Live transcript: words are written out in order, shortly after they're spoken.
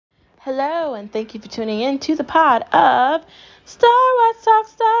Hello, and thank you for tuning in to the pod of Star Watch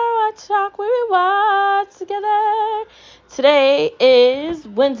Talk, where we watch together. Today is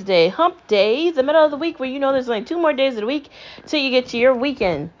Wednesday, Hump Day, the middle of the week, where you know there's only 2 more days of the week till you get to your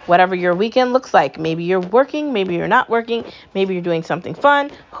weekend. Whatever your weekend looks like. Maybe you're working, maybe you're not working, maybe you're doing something fun.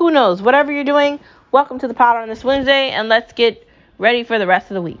 Who knows? Whatever you're doing, welcome to the pod on this Wednesday, and let's get ready for the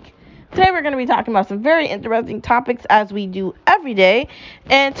rest of the week. Today we're going to be talking about some very interesting topics as we do every day.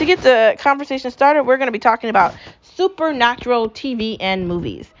 And to get the conversation started, we're going to be talking about supernatural TV and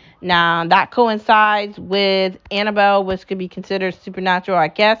movies. Now, that coincides with Annabelle, which could be considered supernatural, I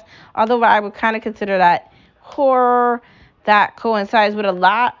guess. Although I would kind of consider that horror. That coincides with a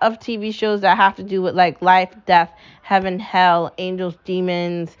lot of TV shows that have to do with like life, death, heaven, hell, angels,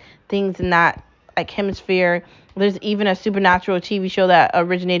 demons, things in that like hemisphere. There's even a supernatural TV show that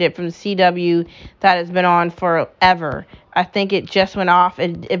originated from CW that has been on forever. I think it just went off,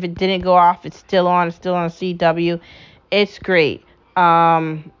 and if it didn't go off, it's still on. It's still on CW. It's great.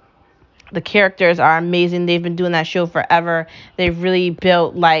 The characters are amazing. They've been doing that show forever. They've really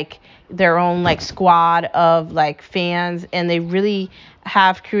built like their own like squad of like fans, and they really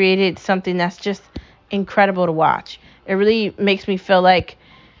have created something that's just incredible to watch. It really makes me feel like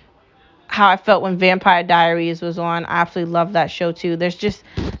how I felt when Vampire Diaries was on. I absolutely love that show too. There's just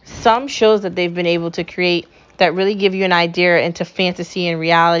some shows that they've been able to create that really give you an idea into fantasy and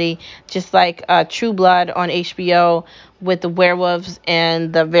reality, just like True Blood on HBO with the werewolves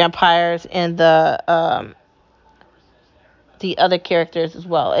and the vampires and the other characters as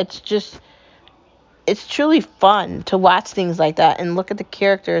well. It's truly fun to watch things like that and look at the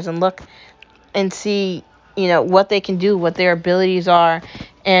characters and look and see, what they can do, what their abilities are.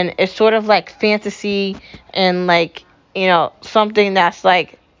 And it's sort of like fantasy and like, something that's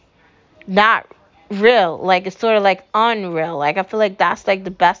like not real. Like it's sort of like unreal. Like I feel like that's like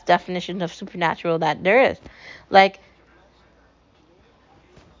the best definition of supernatural that there is. Like,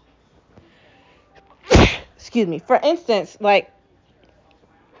 excuse me. For instance, like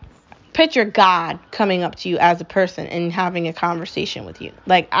picture God coming up to you as a person and having a conversation with you.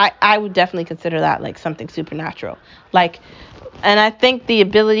 Like I would definitely consider that like something supernatural. Like, and I think the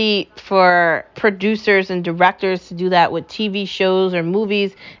ability for producers and directors to do that with TV shows or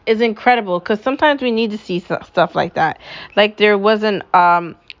movies is incredible, because sometimes we need to see stuff like that. Like there wasn't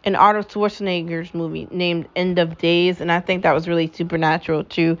an Arnold Schwarzenegger's movie named End of Days, and I think that was really supernatural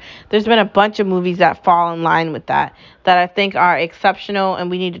too. There's been a bunch of movies that fall in line with that I think are exceptional, and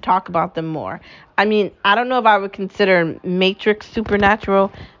we need to talk about them more. I mean, I don't know if I would consider Matrix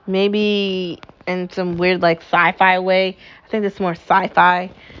supernatural. Maybe in some weird like sci-fi way. I think it's more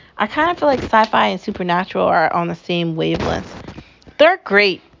sci-fi. I kind of feel like sci-fi and supernatural are on the same wavelength. They're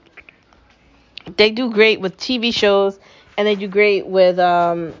great. They do great with TV shows, and they do great with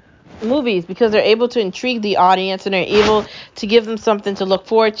movies, because they're able to intrigue the audience and they're able to give them something to look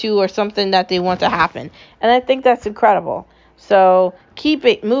forward to or something that they want to happen. And I think that's incredible. So keep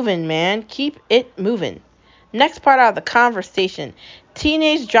it moving, man. Keep it moving. Next part of the conversation: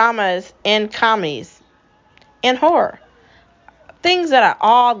 teenage dramas and comedies and horror. Things that I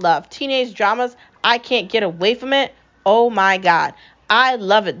all love. Teenage dramas, I can't get away from it. Oh my God. I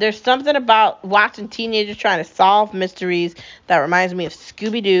love it. There's something about watching teenagers trying to solve mysteries that reminds me of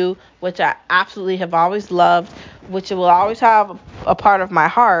Scooby Doo, which I absolutely have always loved, which will always have a part of my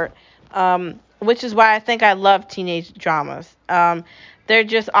heart, which is why I think I love teenage dramas. They're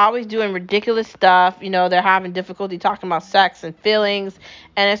just always doing ridiculous stuff. They're having difficulty talking about sex and feelings,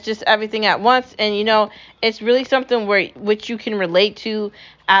 and it's just everything at once. And it's really something which you can relate to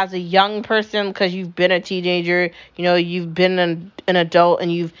as a young person, because you've been a teenager. You've been an adult,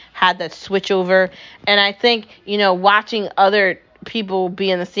 and you've had that switch over. And I think watching other people be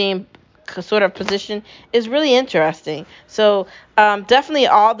in the same sort of position is really interesting. So definitely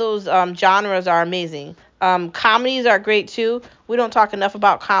all those genres are amazing. Comedies are great too. We don't talk enough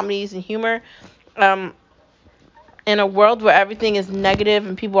about comedies and humor. Um, in a world where everything is negative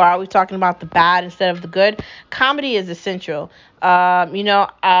and people are always talking about the bad instead of the good, comedy is essential. I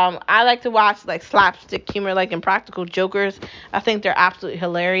like to watch like slapstick humor, like Impractical Jokers. I think they're absolutely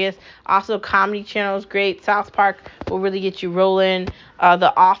hilarious. Also, Comedy Channel is great. South Park will really get you rolling.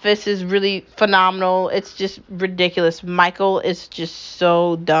 The Office is really phenomenal. It's just ridiculous. Michael is just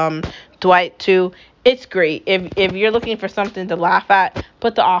so dumb. Dwight too. It's great. If you're looking for something to laugh at,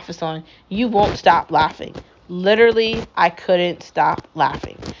 put The Office on. You won't stop laughing. Literally, I couldn't stop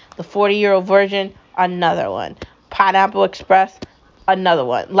laughing. The 40-Year-Old Virgin, another one. Pineapple Express, another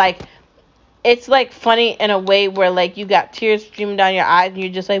one. Like, it's like funny in a way where like you got tears streaming down your eyes and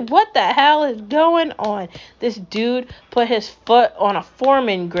you're just like, what the hell is going on? This dude put his foot on a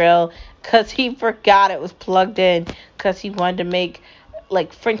Foreman grill because he forgot it was plugged in because he wanted to make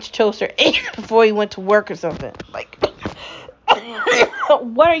like French toast or eggs before he went to work or something. Like,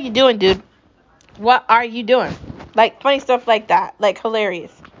 what are you doing, dude? What are you doing? Like, funny stuff like that. Like,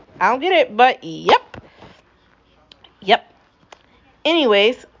 hilarious. I don't get it, but yep. Yep.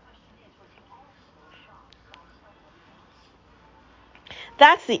 Anyways,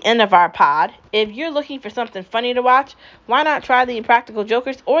 that's the end of our pod. If you're looking for something funny to watch, why not try the Impractical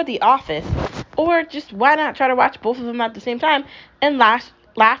Jokers or The Office? Or just why not try to watch both of them at the same time and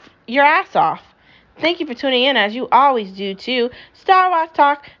laugh your ass off? Thank you for tuning in, as you always do, to Star Watch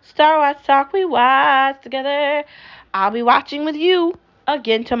Talk, we watch together. I'll be watching with you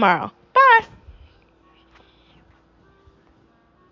again tomorrow. Bye!